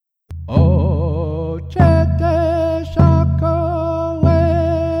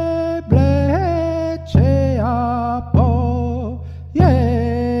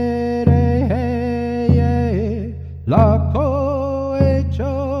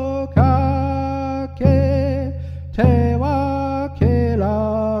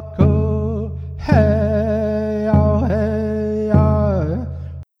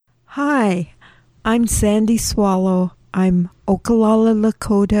I'm Sandy Swallow. I'm Okalala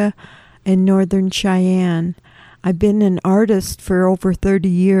Lakota and Northern Cheyenne. I've been an artist for over 30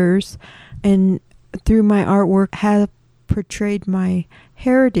 years, and through my artwork have portrayed my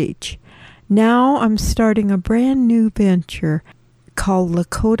heritage. Now I'm starting a brand new venture called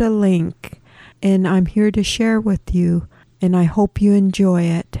Lakota Link, and I'm here to share with you, and I hope you enjoy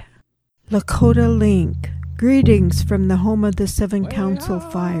it. Lakota Link. Greetings from the home of the Seven Council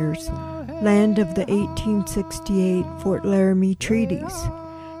Fires, land of the 1868 Fort Laramie treaties,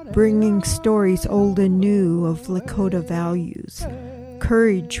 bringing stories old and new of Lakota values,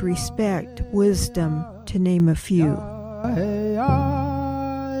 courage, respect, wisdom, to name a few.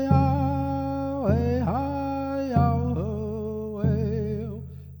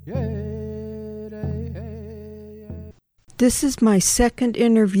 This is my second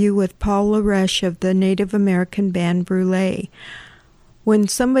interview with Paul Laresh of the Native American band Brule. When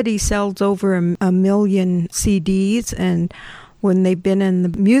somebody sells over a million CDs, and when they've been in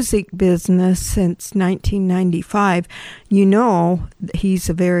the music business since 1995, you know he's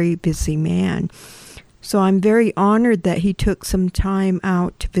a very busy man. So I'm very honored that he took some time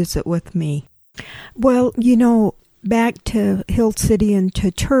out to visit with me. Well, back to Hill City and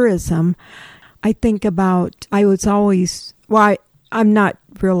to tourism, I think about, I'm not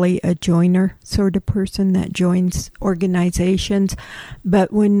really a joiner sort of person that joins organizations,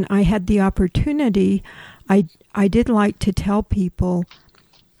 but when I had the opportunity, I did like to tell people,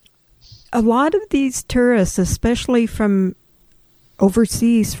 a lot of these tourists, especially from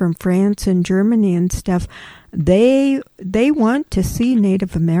overseas, from France and Germany and stuff, they want to see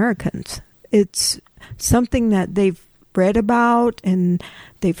Native Americans. It's something that they've read about and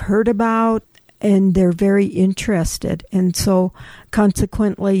they've heard about, and they're very interested. And so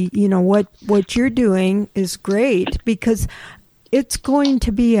consequently, what you're doing is great, because it's going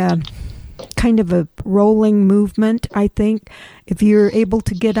to be a kind of a rolling movement, I think, if you're able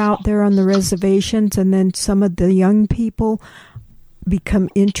to get out there on the reservations, and then some of the young people become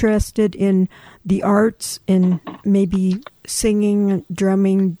interested in the arts and maybe singing,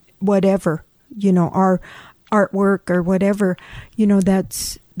 drumming, whatever, our artwork or whatever,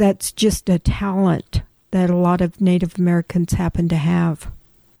 that's just a talent that a lot of Native Americans happen to have.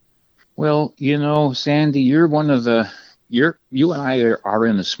 Well, Sandy, you're one of you and I are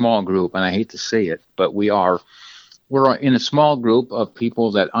in a small group, and I hate to say it, but we're in a small group of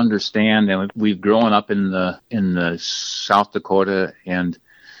people that understand, and we've grown up in the South Dakota and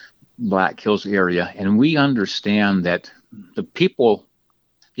Black Hills area, and we understand that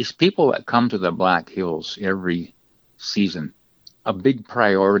these people that come to the Black Hills every season, a big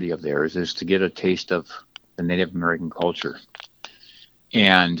priority of theirs is to get a taste of the Native American culture.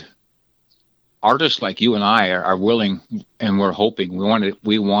 And artists like you and I are willing, and we're hoping,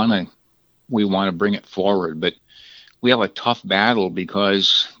 we want to bring it forward, but we have a tough battle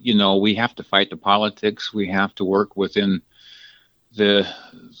because, we have to fight the politics. We have to work within the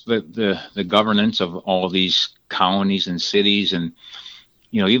governance of all of these counties and cities, and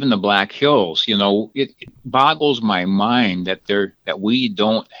even the Black Hills. It boggles my mind that we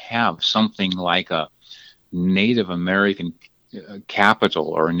don't have something like a Native American capital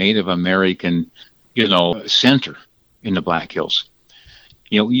or a Native American, center in the Black Hills.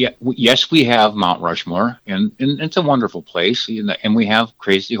 Yes, we have Mount Rushmore, and it's a wonderful place, and we have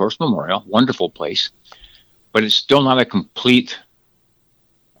Crazy Horse Memorial, wonderful place, but it's still not a complete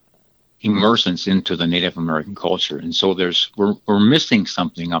immersion into the Native American culture. And so we're missing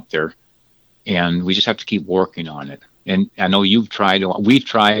something up there, and we just have to keep working on it. And I know we've tried,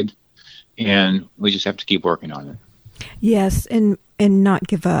 and we just have to keep working on it. Yes, and not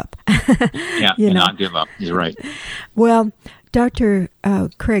give up. Yeah, and not give up. You're right. Well, Dr.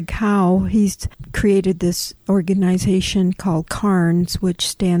 Craig Howe, he's created this organization called CARNS, which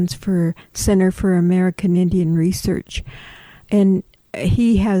stands for Center for American Indian Research. And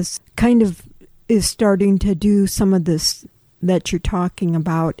he is starting to do some of this that you're talking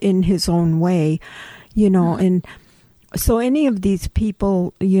about in his own way, and so any of these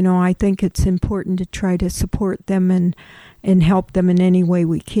people, I think it's important to try to support them and help them in any way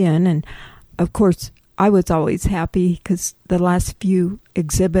we can. And of course, I was always happy because the last few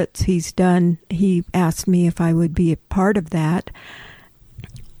exhibits he's done, he asked me if I would be a part of that.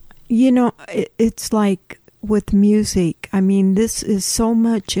 It's like with music. I mean, this is so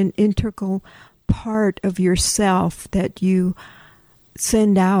much an integral part of yourself that you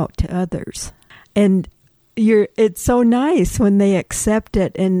send out to others. And it's so nice when they accept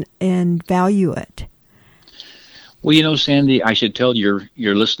it and value it. Well, Sandy, I should tell your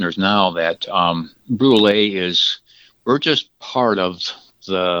listeners now that Brule we're just part of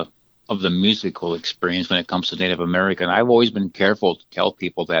the of the musical experience when it comes to Native American. I've always been careful to tell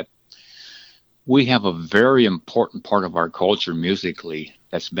people that we have a very important part of our culture musically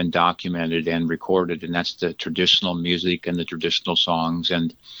that's been documented and recorded, and that's the traditional music and the traditional songs.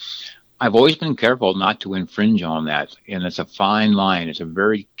 And I've always been careful not to infringe on that. And it's a fine line. It's a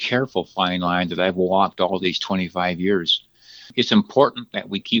very careful fine line that I've walked all these 25 years. It's important that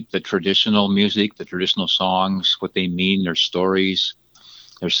we keep the traditional music, the traditional songs, what they mean, their stories,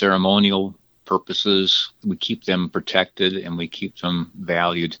 their ceremonial purposes. We keep them protected and we keep them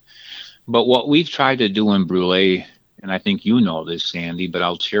valued. But what we've tried to do in Brule, and I think you know this, Sandy, but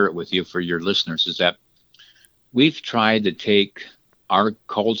I'll share it with you for your listeners, is that we've tried to take our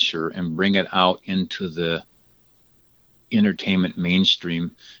culture and bring it out into the entertainment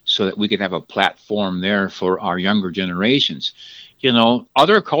mainstream so that we could have a platform there for our younger generations. You know,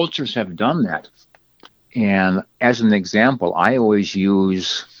 other cultures have done that. And as an example, I always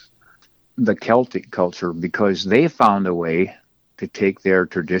use the Celtic culture because they found a way to take their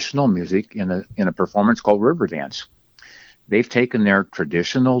traditional music in a performance called river dance. They've taken their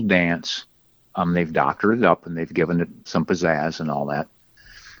traditional dance, they've doctored it up and they've given it some pizzazz and all that,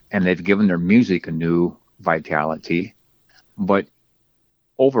 and they've given their music a new vitality. But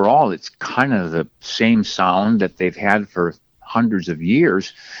overall, it's kind of the same sound that they've had for hundreds of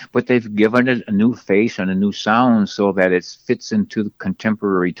years, but they've given it a new face and a new sound so that it fits into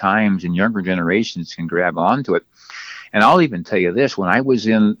contemporary times and younger generations can grab onto it. And I'll even tell you this, when I was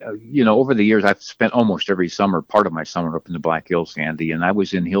in, over the years, I've spent almost every summer, part of my summer up in the Black Hills, Sandy, and I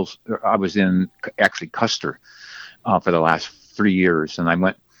was in actually Custer for the last 3 years. And I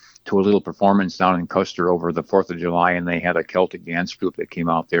went to a little performance down in Custer over the 4th of July, and they had a Celtic dance group that came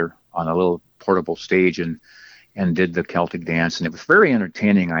out there on a little portable stage and did the Celtic dance. And it was very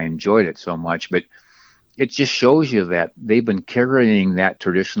entertaining. I enjoyed it so much, but it just shows you that they've been carrying that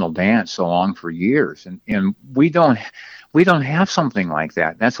traditional dance along for years. And we don't have something like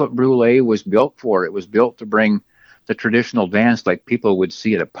that. That's what Brule was built for. It was built to bring the traditional dance like people would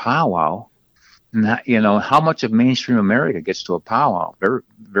see at a powwow. And that, how much of mainstream America gets to a powwow? Very,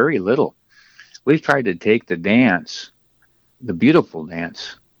 very little. We've tried to take the dance, the beautiful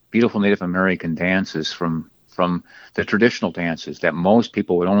Native American dances from the traditional dances that most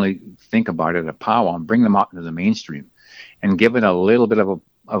people would only think about at a powwow and bring them out into the mainstream and give it a little bit of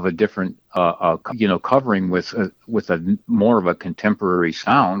a different, covering with a more of a contemporary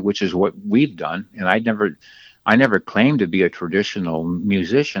sound, which is what we've done. And I never claimed to be a traditional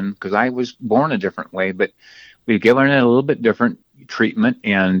musician because I was born a different way, but we've given it a little bit different treatment,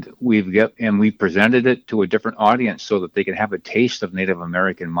 and we presented it to a different audience so that they can have a taste of Native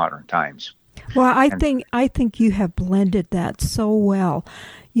American modern times. Well, I think you have blended that so well.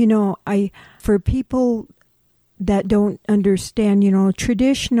 For people that don't understand,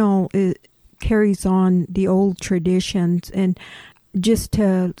 traditional carries on the old traditions. And just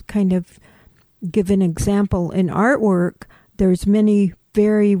to kind of give an example, in artwork, there's many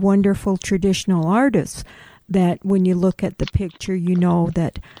very wonderful traditional artists that when you look at the picture,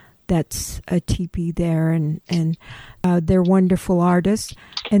 that that's a teepee there, and they're wonderful artists.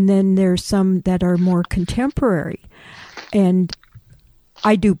 And then there's some that are more contemporary. And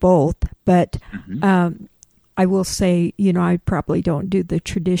I do both, but I will say, I probably don't do the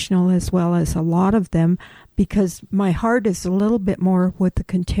traditional as well as a lot of them because my heart is a little bit more with the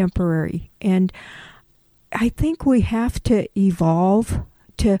contemporary. And I think we have to evolve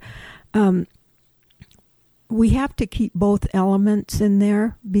to... we have to keep both elements in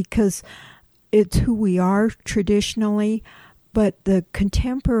there because it's who we are traditionally, but the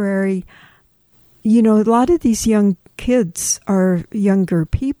contemporary, a lot of these young kids or younger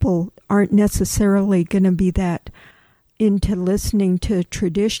people aren't necessarily going to be that into listening to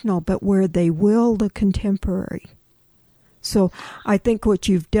traditional, but where they will the contemporary. So I think what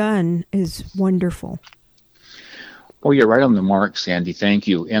you've done is wonderful. Oh, you're right on the mark, Sandy. Thank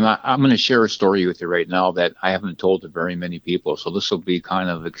you. And I'm going to share a story with you right now that I haven't told to very many people. So this will be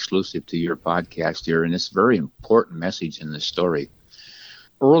kind of exclusive to your podcast here. And it's a very important message in this story.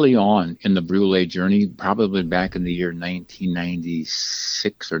 Early on in the Brule journey, probably back in the year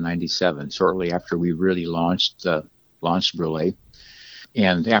 1996 or 97, shortly after we really launched Brule,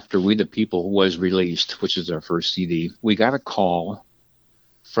 and after We the People was released, which is our first CD, we got a call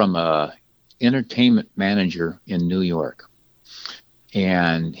from a entertainment manager in New York,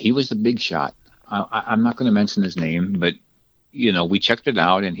 and he was the big shot. I'm not going to mention his name, but we checked it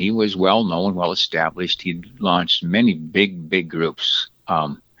out, and he was well known, well established. He'd launched many big groups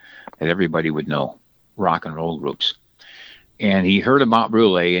that everybody would know, rock and roll groups. And he heard about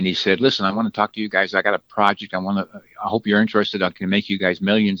Brule, and he said, "Listen, I want to talk to you guys. I got a project. I hope you're interested. I can make you guys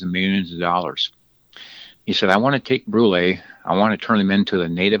millions and millions of dollars." He said, "I want to take Brule. I want to turn him into the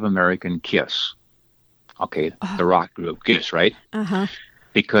Native American Kiss." Okay, the rock group Kiss, right? Uh-huh.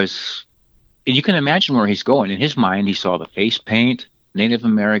 Because you can imagine where he's going. In his mind, he saw the face paint, Native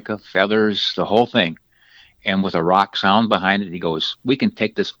America, feathers, the whole thing. And with a rock sound behind it, he goes, "We can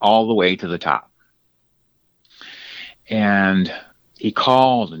take this all the way to the top." And he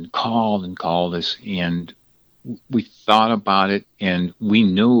called and called and called us, and we thought about it, and we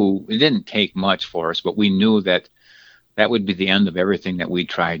knew it didn't take much for us, but we knew that that would be the end of everything that we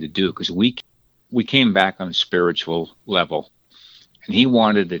tried to do, because we came back on a spiritual level, and he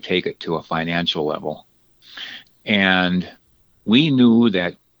wanted to take it to a financial level. And we knew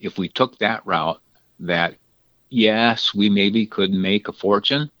that if we took that route, that yes, we maybe could make a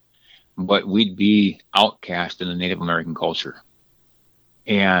fortune, but we'd be outcast in the Native American culture.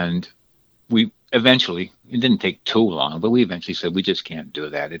 And we eventually, it didn't take too long, but we eventually said, we just can't do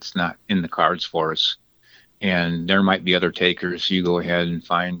that. It's not in the cards for us. And there might be other takers. You go ahead and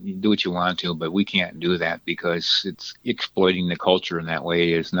you do what you want to, but we can't do that, because it's exploiting the culture in that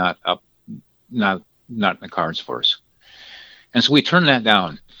way is not in the cards for us. And so we turned that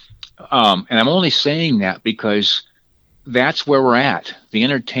down. And I'm only saying that because that's where we're at. The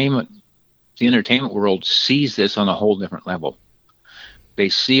entertainment world sees this on a whole different level. They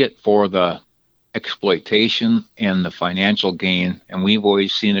see it for the exploitation and the financial gain, and we've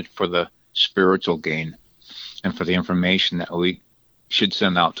always seen it for the spiritual gain and for the information that we should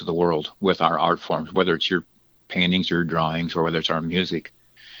send out to the world with our art forms, whether it's your paintings or your drawings or whether it's our music.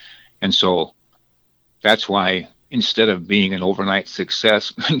 And so that's why, instead of being an overnight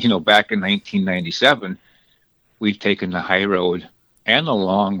success, back in 1997, we've taken the high road and the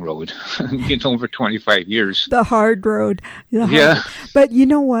long road, over 25 years. The hard road. Yeah. But you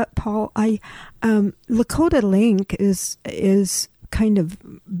know what, Paul? Lakota Link is kind of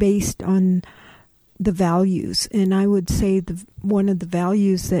based on the values, and I would say one of the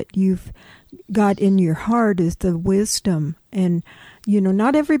values that you've got in your heart is the wisdom. And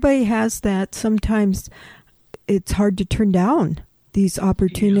not everybody has that. Sometimes it's hard to turn down these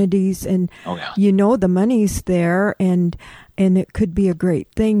opportunities, and the money's there, and it could be a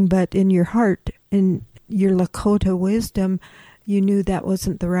great thing, but in your heart, in your Lakota wisdom, you knew that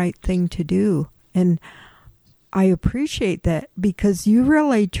wasn't the right thing to do. And I appreciate that, because you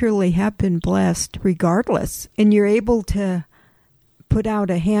really truly have been blessed regardless, and you're able to put out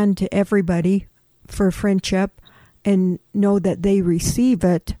a hand to everybody for friendship and know that they receive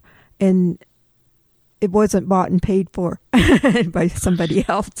it, and it wasn't bought and paid for by somebody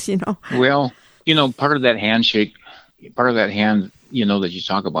else, Well, part of that handshake, part of that hand, that you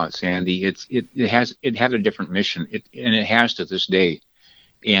talk about, Sandy, it had a different mission, and it has to this day,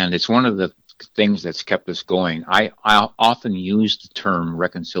 and it's one of the things that's kept us going. I often use the term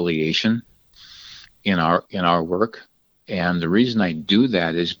reconciliation in our work, and the reason I do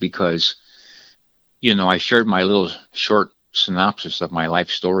that is because, I shared my little short synopsis of my life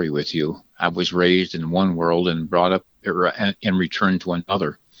story with you. I was raised in one world and brought up and returned to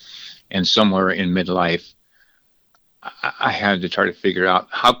another. And somewhere in midlife, I had to try to figure out,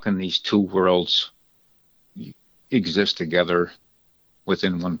 how can these two worlds exist together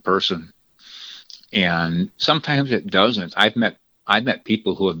within one person? And sometimes it doesn't. I've met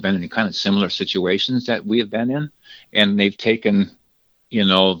people who have been in kind of similar situations that we have been in, and they've taken,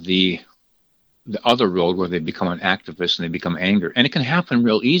 the other road where they become an activist and they become angry. And it can happen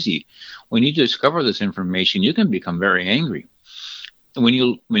real easy. When you discover this information, you can become very angry. And when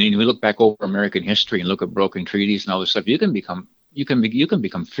you look back over American history and look at broken treaties and all this stuff, you can become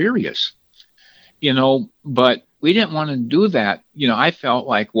furious. But we didn't want to do that. I felt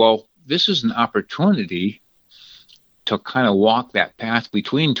like, well, this is an opportunity to kind of walk that path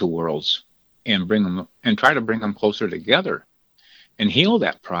between two worlds and try to bring them closer together, and heal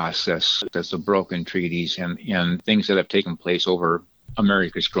that process that's the broken treaties and things that have taken place over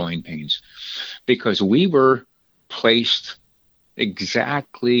America's growing pains. Because we were placed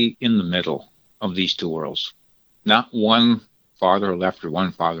exactly in the middle of these two worlds. Not one farther left or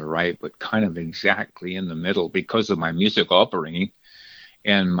one farther right, but kind of exactly in the middle, because of my musical upbringing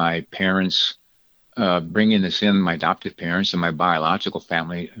and my parents bringing us in, my adoptive parents and my biological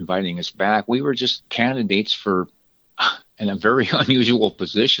family inviting us back. We were just candidates for in a very unusual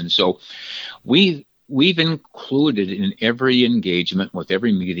position. So we've included in every engagement, with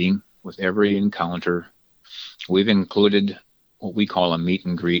every meeting, with every encounter, we've included what we call a meet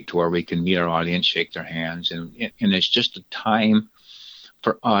and greet, to where we can meet our audience, shake their hands. And it's just a time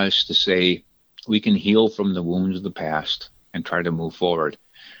for us to say, we can heal from the wounds of the past. and try to move forward.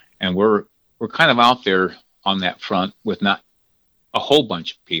 And we're kind of out there on that front with not a whole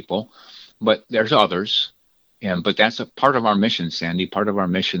bunch of people, but there's others. But that's a part of our mission, Sandy. Part of our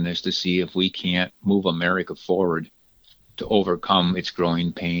mission is to see if we can't move America forward to overcome its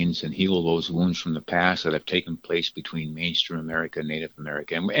growing pains and heal those wounds from the past that have taken place between mainstream America and Native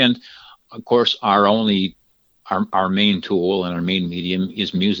America. And of course, our main tool and our main medium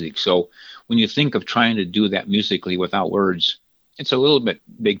is music. So when you think of trying to do that musically without words, it's a little bit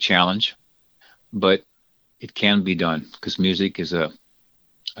big challenge, but it can be done because music is a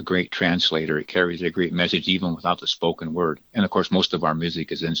great translator. It carries a great message even without the spoken word. And of course, most of our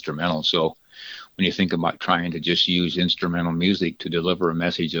music is instrumental. So when you think about trying to just use instrumental music to deliver a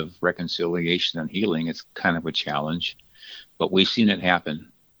message of reconciliation and healing, it's kind of a challenge. But we've seen it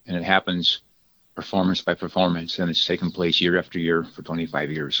happen, and it happens performance by performance, and it's taken place year after year for 25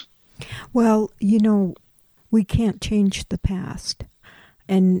 years. Well, we can't change the past.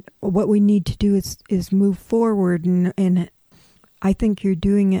 And what we need to do is move forward, and I think you're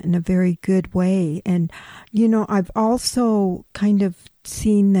doing it in a very good way. And, I've also kind of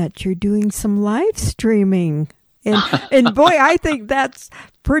seen that you're doing some live streaming. And boy, I think that's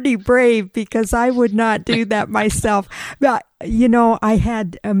pretty brave because I would not do that myself. But, I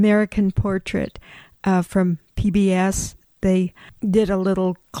had American Portrait from PBS. They did a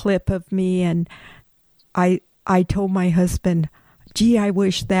little clip of me, and I told my husband, gee, I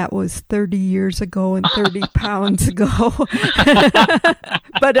wish that was 30 years ago and 30 pounds ago.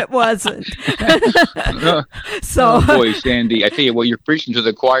 But it wasn't. So, oh boy, Sandy, I tell you what, you're preaching to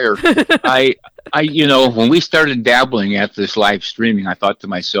the choir. When we started dabbling at this live streaming, I thought to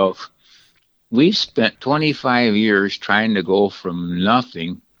myself, we spent 25 years trying to go from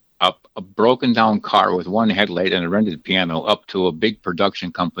nothing, up a broken down car with one headlight and a rented piano, up to a big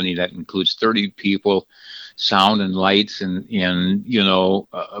production company that includes 30 people, sound and lights, and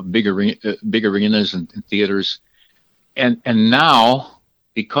big arenas and theaters, and now,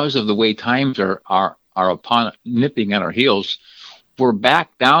 because of the way times are upon nipping at our heels, we're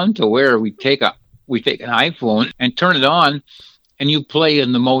back down to where we take an iPhone and turn it on, and you play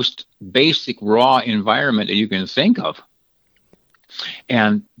in the most basic raw environment that you can think of,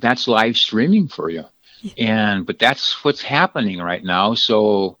 and that's live streaming for you. But that's what's happening right now.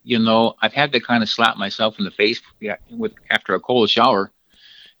 So, I've had to kind of slap myself in the face after a cold shower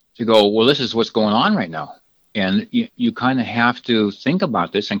to go, well, this is what's going on right now. And you kind of have to think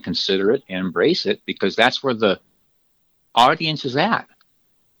about this and consider it and embrace it, because that's where the audience is at.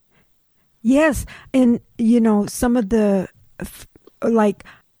 Yes. And, some of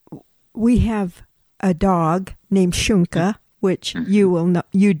we have a dog named Shunka, which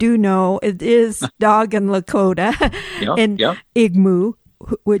you do know, it is dog in Lakota, and Igmu,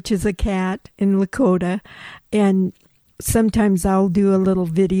 which is a cat in Lakota. And sometimes I'll do a little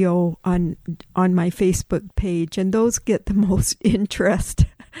video on my Facebook page, and those get the most interest.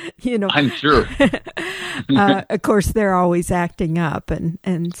 I'm sure. Of course, they're always acting up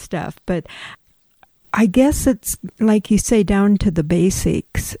and stuff, but I guess it's, like you say, down to the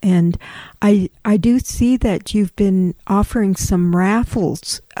basics. And I do see that you've been offering some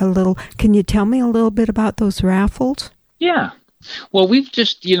raffles a little. Can you tell me a little bit about those raffles? Yeah. Well, we've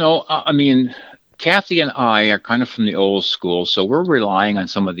just, Kathy and I are kind of from the old school, so we're relying on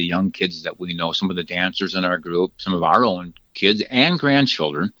some of the young kids that we know, some of the dancers in our group, some of our own kids and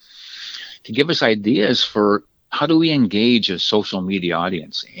grandchildren, to give us ideas for how do we engage a social media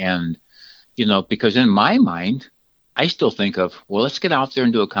audience. And because in my mind, I still think of, well, let's get out there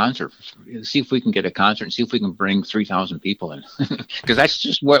and do a concert, see if we can get a concert and see if we can bring 3,000 people in. Because that's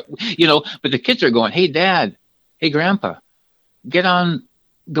just what, but the kids are going, hey, Dad, hey, Grandpa,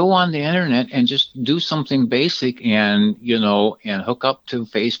 go on the internet and just do something basic and hook up to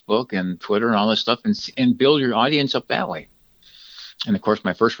Facebook and Twitter and all this stuff and build your audience up that way. And of course,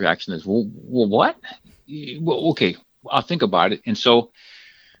 my first reaction is, well, what? Well, okay, I'll think about it. And so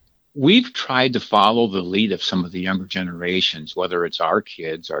we've tried to follow the lead of some of the younger generations, whether it's our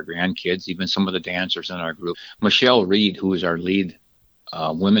kids, our grandkids, even some of the dancers in our group. Michelle Reed, who is our lead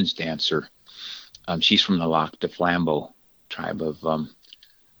women's dancer, she's from the Lac de Flambeau tribe of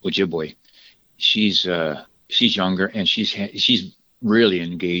Ojibwe. She's younger, and she's really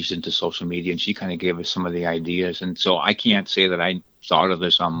engaged into social media, and she kind of gave us some of the ideas. And so I can't say that I thought of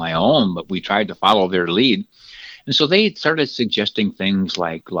this on my own, but we tried to follow their lead. And so they started suggesting things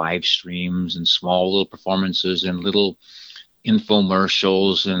like live streams and small little performances and little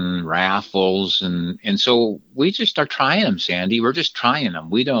infomercials and raffles. And so we just start trying them, Sandy. We're just trying them.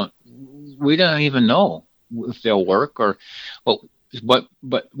 We don't even know if they'll work but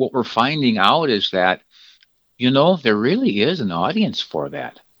what we're finding out is that, there really is an audience for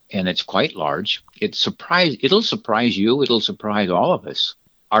that, and it's quite large. It'll surprise you. It'll surprise all of us,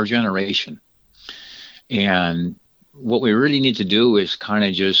 our generation. And what we really need to do is kind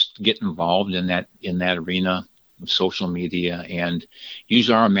of just get involved in that arena of social media and use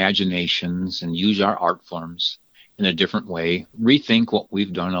our imaginations and use our art forms in a different way, rethink what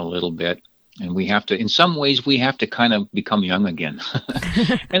we've done a little bit. And in some ways, we have to kind of become young again.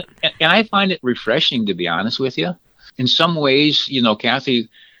 and I find it refreshing, to be honest with you. In some ways, Kathy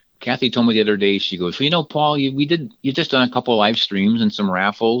told me the other day, she goes, well, Paul, you just done a couple of live streams and some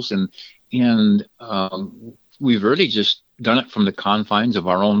raffles, and we've really just done it from the confines of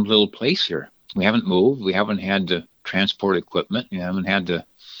our own little place here. We haven't moved. We haven't had to transport equipment. We haven't had to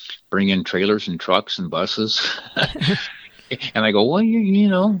bring in trailers and trucks and buses. And I go, well,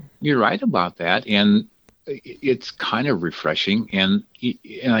 you're right about that. And it's kind of refreshing. And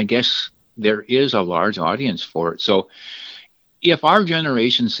I guess there is a large audience for it. So if our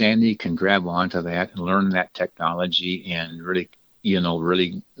generation, Sandy, can grab onto that and learn that technology and really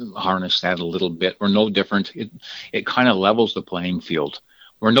harness that a little bit, we're no different. It kind of levels the playing field.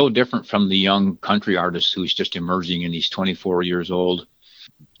 We're no different from the young country artist who's just emerging and he's 24 years old.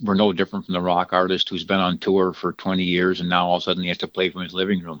 We're no different from the rock artist who's been on tour for 20 years and now all of a sudden he has to play from his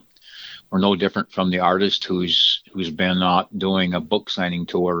living room. We're no different from the artist who's been out doing a book signing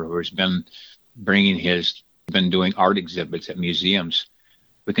tour, who has been doing art exhibits at museums.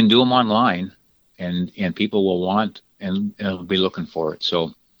 We can do them online, and people will want and will be looking for it.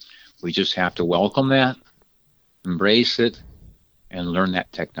 So we just have to welcome that, embrace it, and learn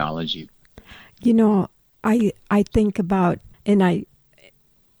that technology. I think about, and I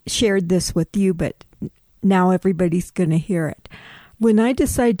shared this with you, but now everybody's going to hear it. When I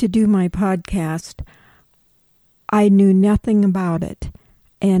decided to do my podcast, I knew nothing about it.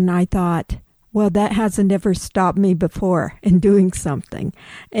 And I thought, well, that hasn't ever stopped me before in doing something.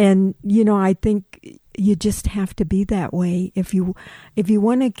 And, I think you just have to be that way. If you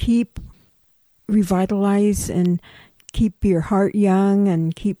want to revitalize and keep your heart young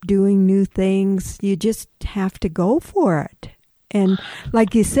and keep doing new things, you just have to go for it. And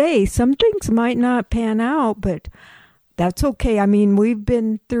like you say, some things might not pan out, but that's okay. I mean, we've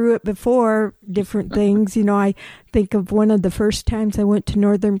been through it before, different things. I think of one of the first times I went to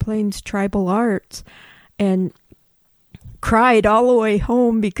Northern Plains Tribal Arts and cried all the way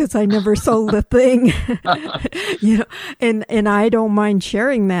home because I never sold a thing. And I don't mind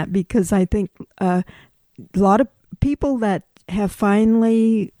sharing that because I think a lot of people that have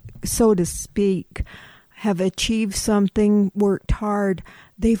finally, so to speak, have achieved something, worked hard,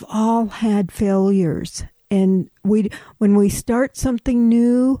 they've all had failures. And when we start something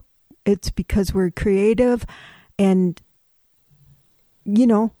new, it's because we're creative and,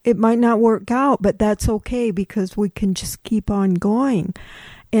 it might not work out, but that's okay because we can just keep on going.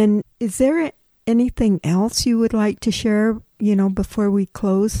 And is there anything else you would like to share, before we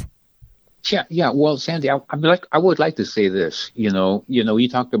close? Yeah. Well, Sandy, I would like to say this. You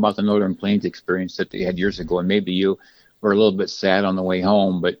talked about the Northern Plains experience that they had years ago, and maybe you were a little bit sad on the way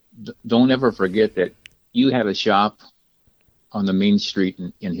home. But don't ever forget that you had a shop on the main street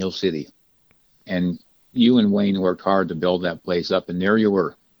in Hill City, and you and Wayne worked hard to build that place up. And there you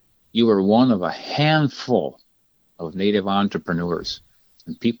were. You were one of a handful of Native entrepreneurs,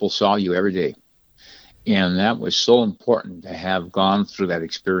 and people saw you every day. And that was so important to have gone through that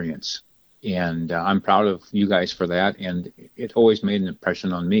experience. And I'm proud of you guys for that. And it always made an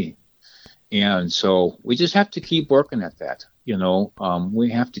impression on me. And so we just have to keep working at that. We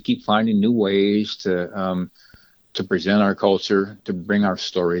have to keep finding new ways to present our culture, to bring our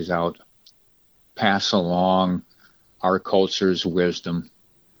stories out, pass along our culture's wisdom.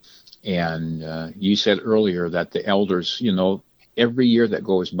 And you said earlier that the elders, every year that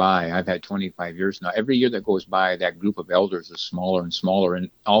goes by, I've had 25 years now, every year that goes by, that group of elders is smaller and smaller. And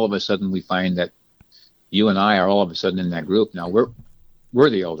all of a sudden we find that you and I are all of a sudden in that group. Now we're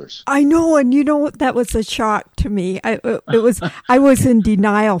the elders. I know. And that was a shock to me. I was in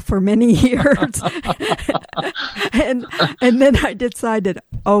denial for many years. and then I decided,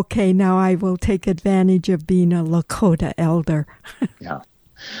 okay, now I will take advantage of being a Lakota elder. Yeah.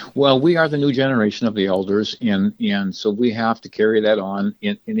 Well, we are the new generation of the elders, and so we have to carry that on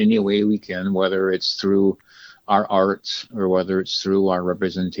in any way we can, whether it's through our arts or whether it's through our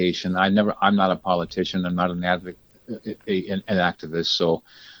representation. I'm not a politician. I'm not an advocate, an activist. So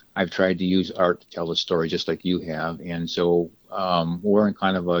I've tried to use art to tell the story just like you have. And so we're in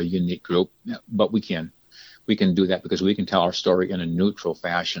kind of a unique group, but we can do that because we can tell our story in a neutral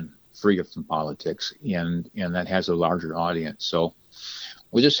fashion, free from politics, and that has a larger audience. So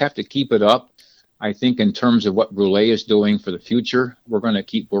we just have to keep it up. I think in terms of what Brule is doing for the future, we're going to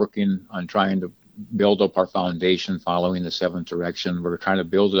keep working on trying to build up our foundation following the seventh direction. We're trying to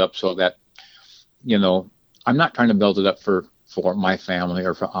build it up so that, I'm not trying to build it up for my family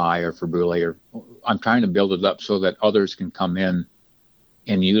or for Brule, I'm trying to build it up so that others can come in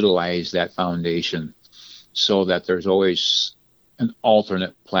and utilize that foundation so that there's always an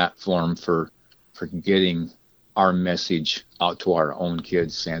alternate platform for getting our message out to our own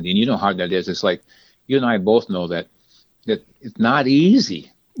kids, Sandy. And you know how that is. It's like you and I both know that it's not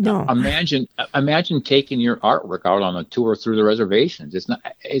easy. No. Imagine taking your artwork out on a tour through the reservations.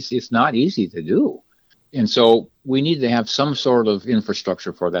 It's not easy to do. And so we need to have some sort of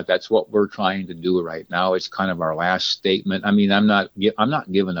infrastructure for that. That's what we're trying to do right now. It's kind of our last statement. I mean, I'm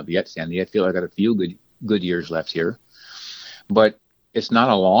not giving up yet, Sandy. I feel I got a few good years left here, but it's not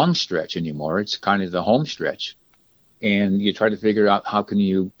a long stretch anymore. It's kind of the home stretch, and you try to figure out how can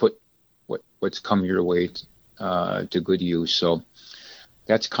you put what's come your way to good use. So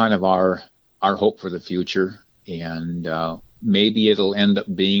that's kind of our hope for the future, and maybe it'll end up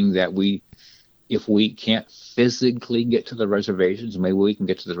being that if we can't physically get to the reservations, maybe we can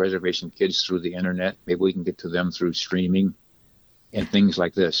get to the reservation kids through the internet. Maybe we can get to them through streaming and things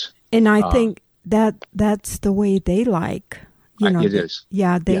like this. And I think that's the way they like. It is.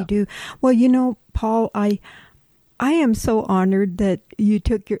 Yeah, they do. Well, Paul, I am so honored that you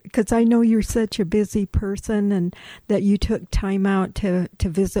took because I know you're such a busy person and that you took time out to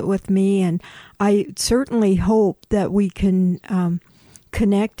visit with me. And I certainly hope that we can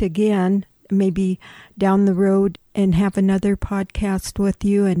connect again, maybe down the road, and have another podcast with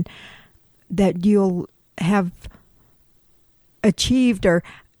you, and that you'll have achieved or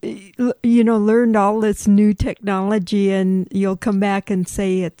learned all this new technology, and you'll come back and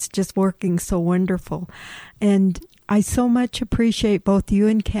say it's just working so wonderful. And I so much appreciate both you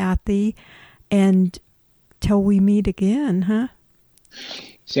and Kathy, and till we meet again, huh?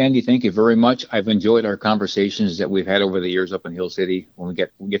 Sandy, thank you very much. I've enjoyed our conversations that we've had over the years up in Hill City when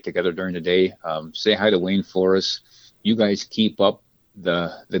we get together during the day. Say hi to Wayne for us. You guys keep up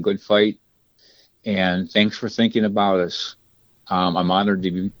the good fight, and thanks for thinking about us. I'm honored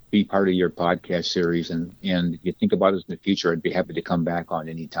to be part of your podcast series, and if you think about us in the future, I'd be happy to come back on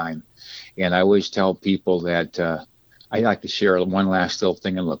any time. And I always tell people that I like to share one last little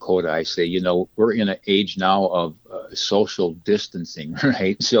thing in Lakota. I say, we're in an age now of social distancing,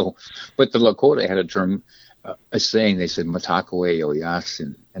 right? So, but the Lakota had a term, a saying. They said "Matakawe Oyas,"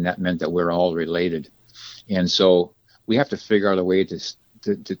 and that meant that we're all related. And so we have to figure out a way to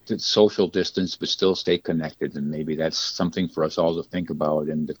social distance but still stay connected, and maybe that's something for us all to think about.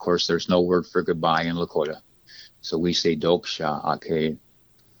 And of course, there's no word for goodbye in Lakota, so we say "Doksha Ake,"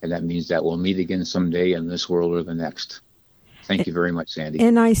 and that means that we'll meet again someday in this world or the next. Thank you very much, Sandy.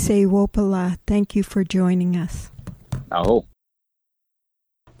 And I say Wopala. Thank you for joining us. Oh.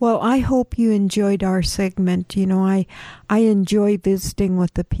 Well, I hope you enjoyed our segment. I enjoy visiting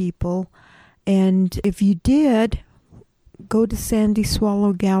with the people, and if you did, go to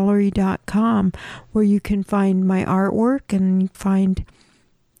sandyswallowgallery.com, where you can find my artwork and find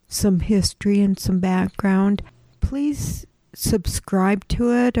some history and some background. Please subscribe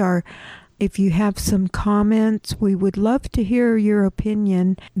to it, or if you have some comments, we would love to hear your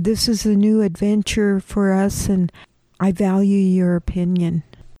opinion. This is a new adventure for us, and I value your opinion.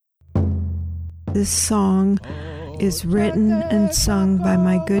 This song is written and sung by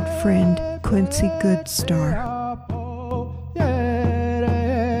my good friend, Quincy Goodstar.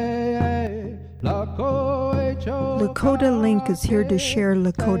 Lakota Link is here to share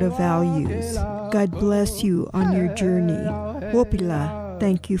Lakota values. God bless you on your journey. Wopila,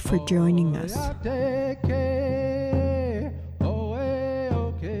 thank you for joining us.